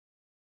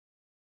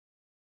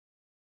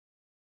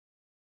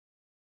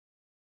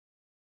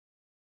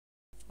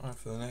Alright,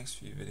 for the next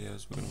few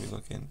videos we're going to be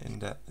looking in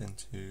depth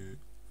into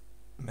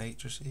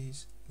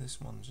matrices.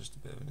 This one's just a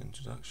bit of an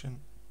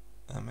introduction.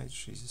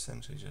 Matrices is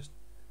essentially just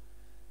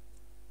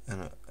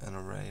an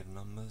array of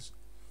numbers,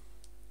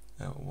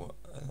 an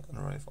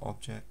array of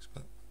objects,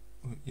 but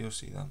you'll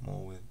see that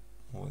more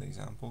with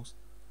examples.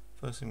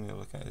 First thing we'll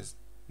look at is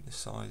the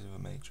size of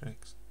a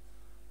matrix.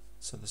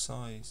 So the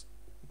size,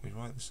 we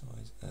write the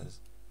size as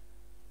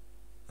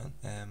an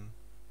m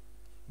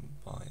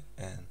by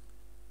n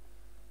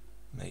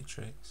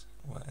matrix,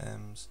 where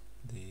m's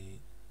the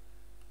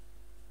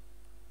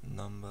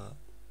number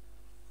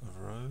of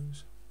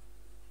rows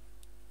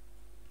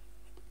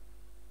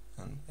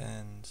and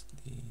n's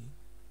the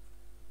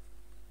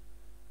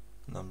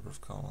number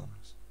of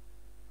columns.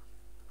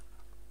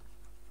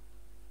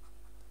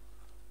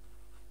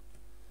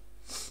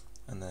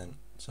 And then,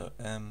 so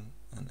m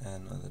and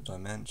n are the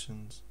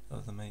dimensions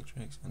of the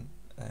matrix, and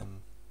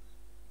m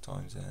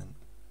times n,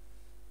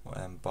 or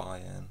m by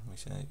n, we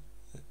say,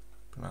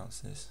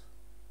 pronounce this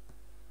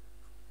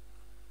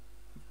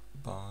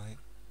by,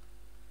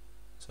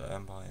 so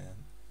m by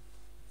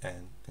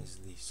n is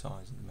the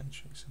size of the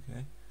matrix.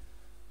 Okay,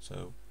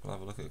 so we'll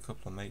have a look at a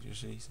couple of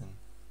matrices and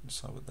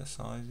decide what their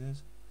size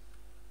is.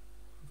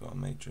 We've got a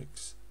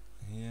matrix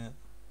here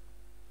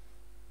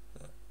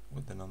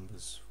with the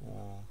numbers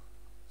 4,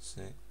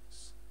 6,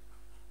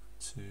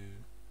 2,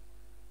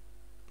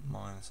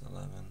 minus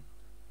 11,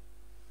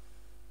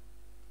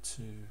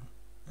 2,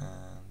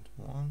 and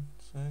 1.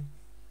 Say,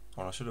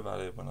 or I should have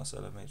added when I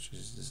said a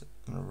matrix is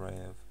an array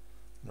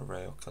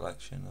or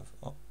collection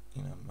of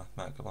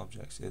mathematical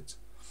objects. It's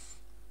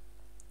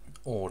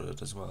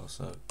ordered as well,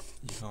 so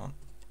you can't.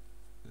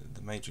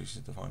 The matrix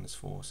is defined as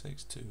 4,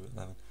 6, 2,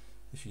 11.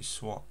 If you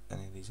swap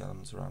any of these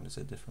elements around, it's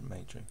a different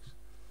matrix.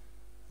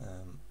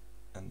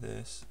 And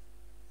this,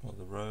 well,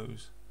 the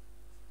rows,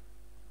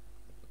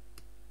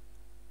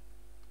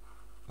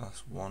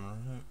 that's one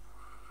row.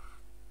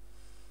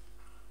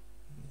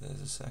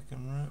 There's a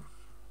second row.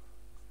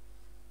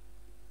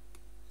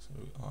 So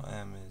our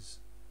m is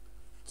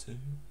 2,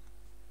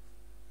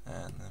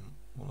 and then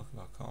we'll look at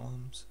our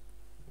columns.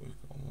 We've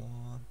got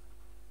 1,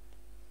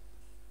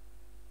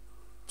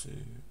 2,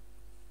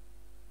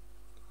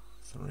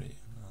 3.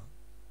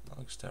 That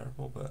looks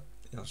terrible, but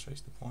it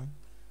illustrates the point.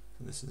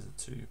 So this is a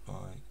 2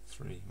 by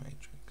 3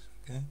 matrix.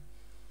 Okay.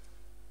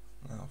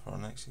 Now for our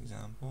next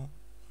example,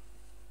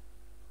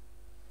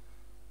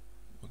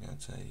 we're going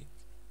to take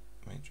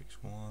matrix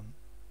 1,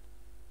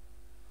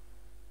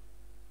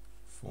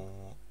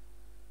 4,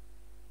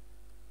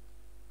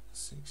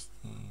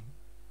 16,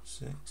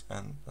 6,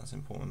 and that's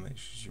important. Make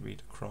sure you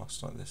read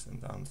across like this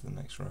and down to the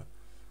next row,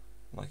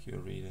 like you're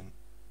reading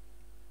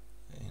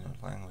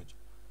language.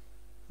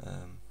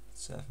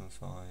 7,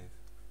 5,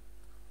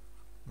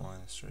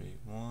 minus 3,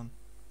 1,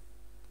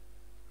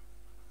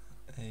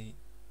 8,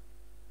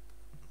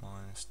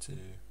 minus 2,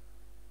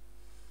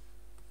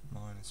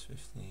 minus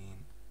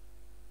 15,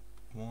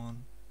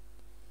 1,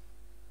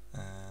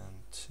 and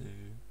 2,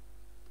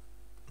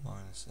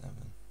 minus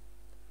 7,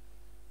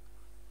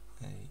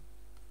 8,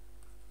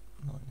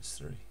 minus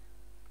 3.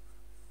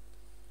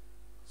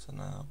 So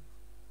now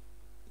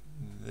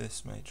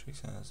this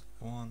matrix has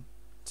 1,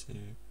 2,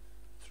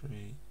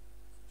 3,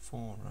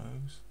 4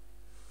 rows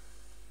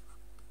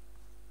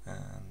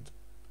and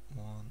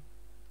 1,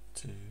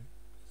 2,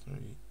 3,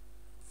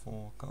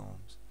 4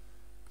 columns.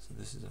 So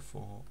this is a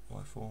 4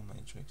 by 4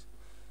 matrix,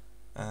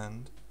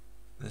 and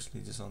this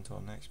leads us on to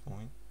our next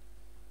point.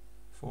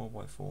 4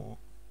 by 4,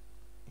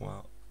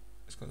 well,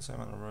 it's got the same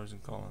amount of rows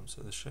and columns,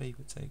 so the shape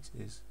it takes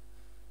is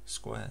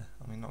square.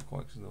 I mean, not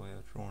quite because of the way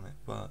I've drawn it,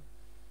 but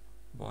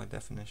by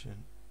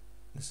definition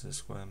this is a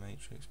square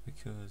matrix,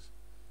 because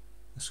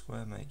a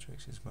square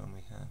matrix is when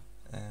we have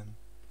m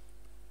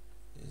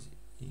is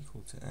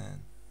equal to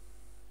n.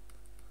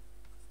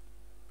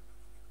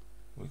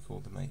 We call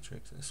the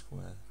matrix a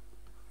square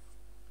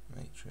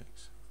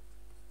matrix,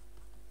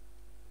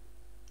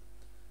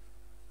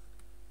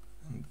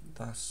 and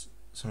that's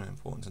something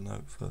important to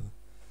note for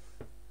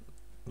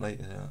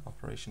later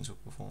operations we'll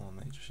perform on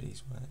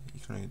matrices, where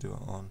you can only do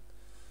it on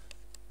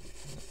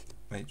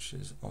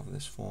matrices of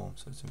this form,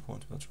 so it's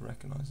important to be able to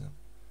recognize them.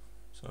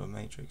 So a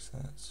matrix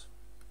that's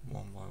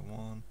 1 by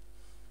 1,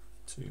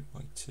 2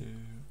 by 2,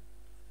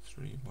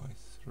 3 by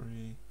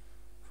 3,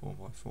 4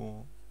 by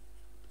 4,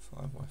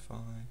 5 by 5,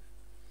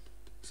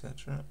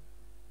 etc.,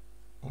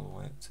 all the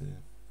way up to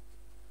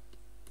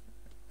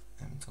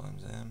m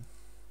times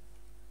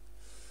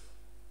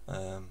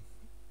m,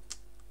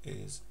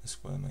 is a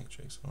square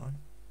matrix. Alright.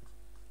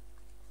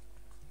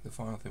 The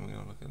final thing we're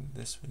going to look at in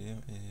this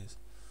video is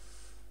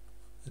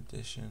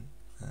addition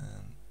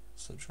and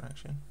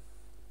subtraction.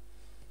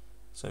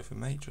 So for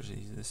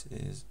matrices, this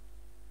is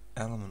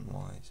element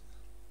wise.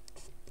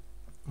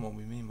 What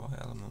we mean by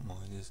element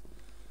wise is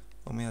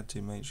when we add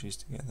two matrices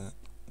together,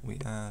 we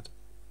add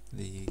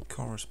the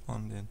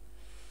corresponding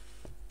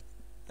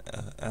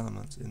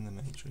elements in the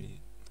matrix,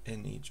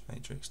 in each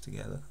matrix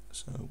together.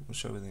 So we'll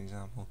show with an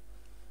example.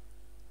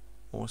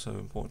 Also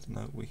important to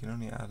note, we can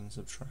only add and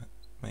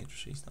subtract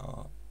matrices that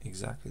are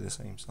exactly the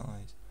same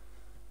size,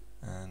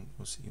 and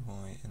we'll see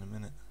why in a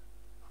minute.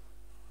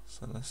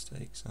 So let's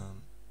take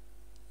some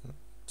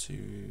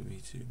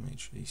 2v2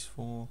 matrices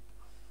 4,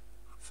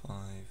 5,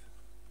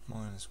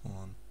 minus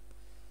 1,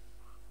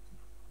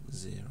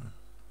 0,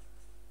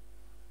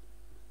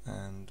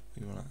 and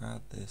we want to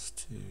add this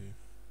to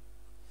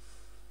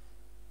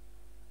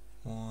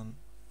 1,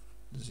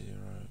 0,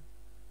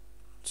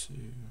 2,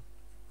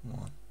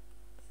 1.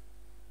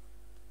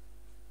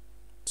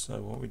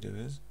 So what we do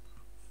is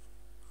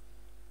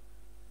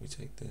we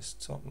take this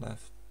top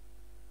left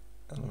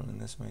element in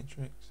this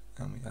matrix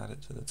and we add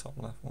it to the top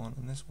left one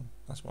in this one.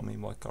 That's what I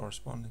mean by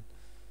corresponding.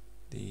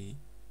 The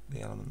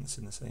element that's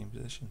in the same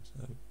position.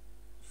 So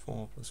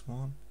 4 plus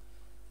 1,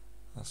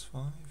 that's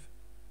 5.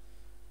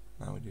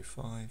 Now we do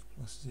 5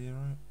 plus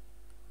 0,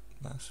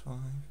 that's 5.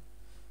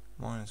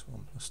 Minus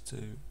 1 plus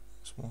 2,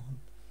 that's 1.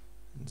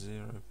 And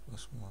 0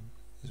 plus 1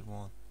 is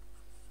 1.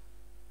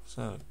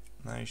 So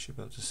now you should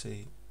be able to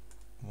see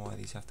why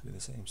these have to be the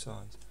same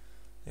size.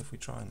 If we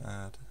try and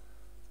add,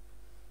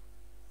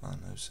 I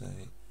don't know,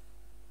 say,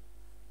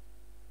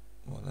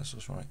 well, let's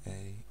just write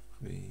A,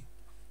 B,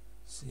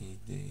 C,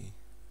 D,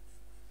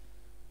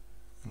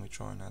 and we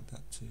try and add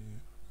that to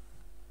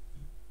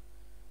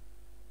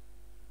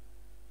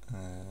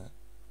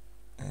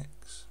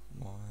X,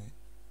 Y,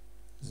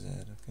 Z,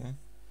 okay?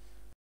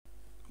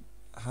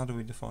 How do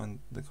we define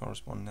the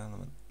corresponding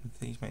element? If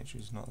these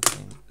matrices are not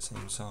the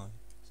same size,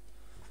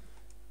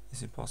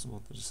 it's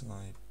impossible to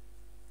decide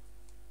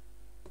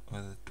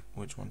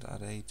which one to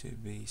add A to,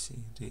 B, C,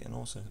 D, and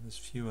also there's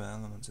fewer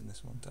elements in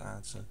this one to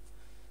add, so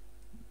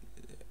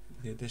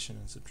the addition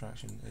and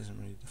subtraction isn't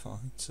really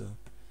defined. So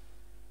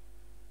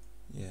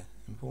yeah,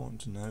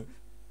 important to note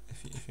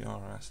if you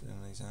are asked in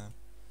an exam,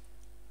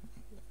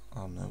 I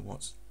don't know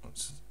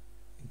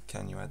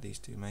can you add these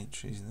two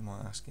matrices, they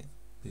might ask it.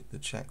 The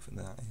check for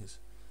that is,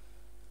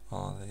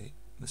 are they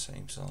the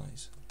same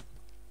size?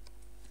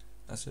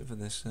 That's it for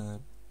this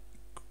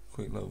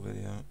quick little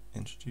video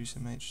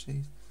introducing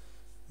matrices.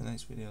 The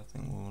next video I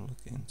think we'll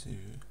look into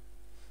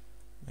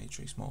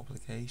matrix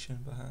multiplication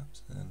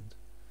perhaps, and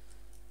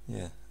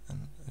yeah,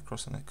 and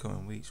across the next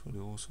coming weeks we'll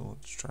do all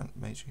sorts of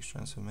matrix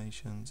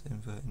transformations,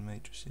 inverting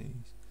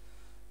matrices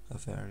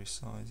of various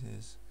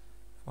sizes,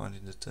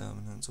 finding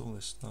determinants, all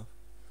this stuff.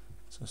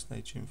 So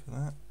stay tuned for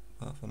that,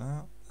 but for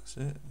now that's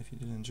it. If you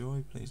did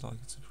enjoy, please like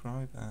and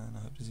subscribe, and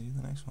I hope to see you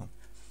in the next one.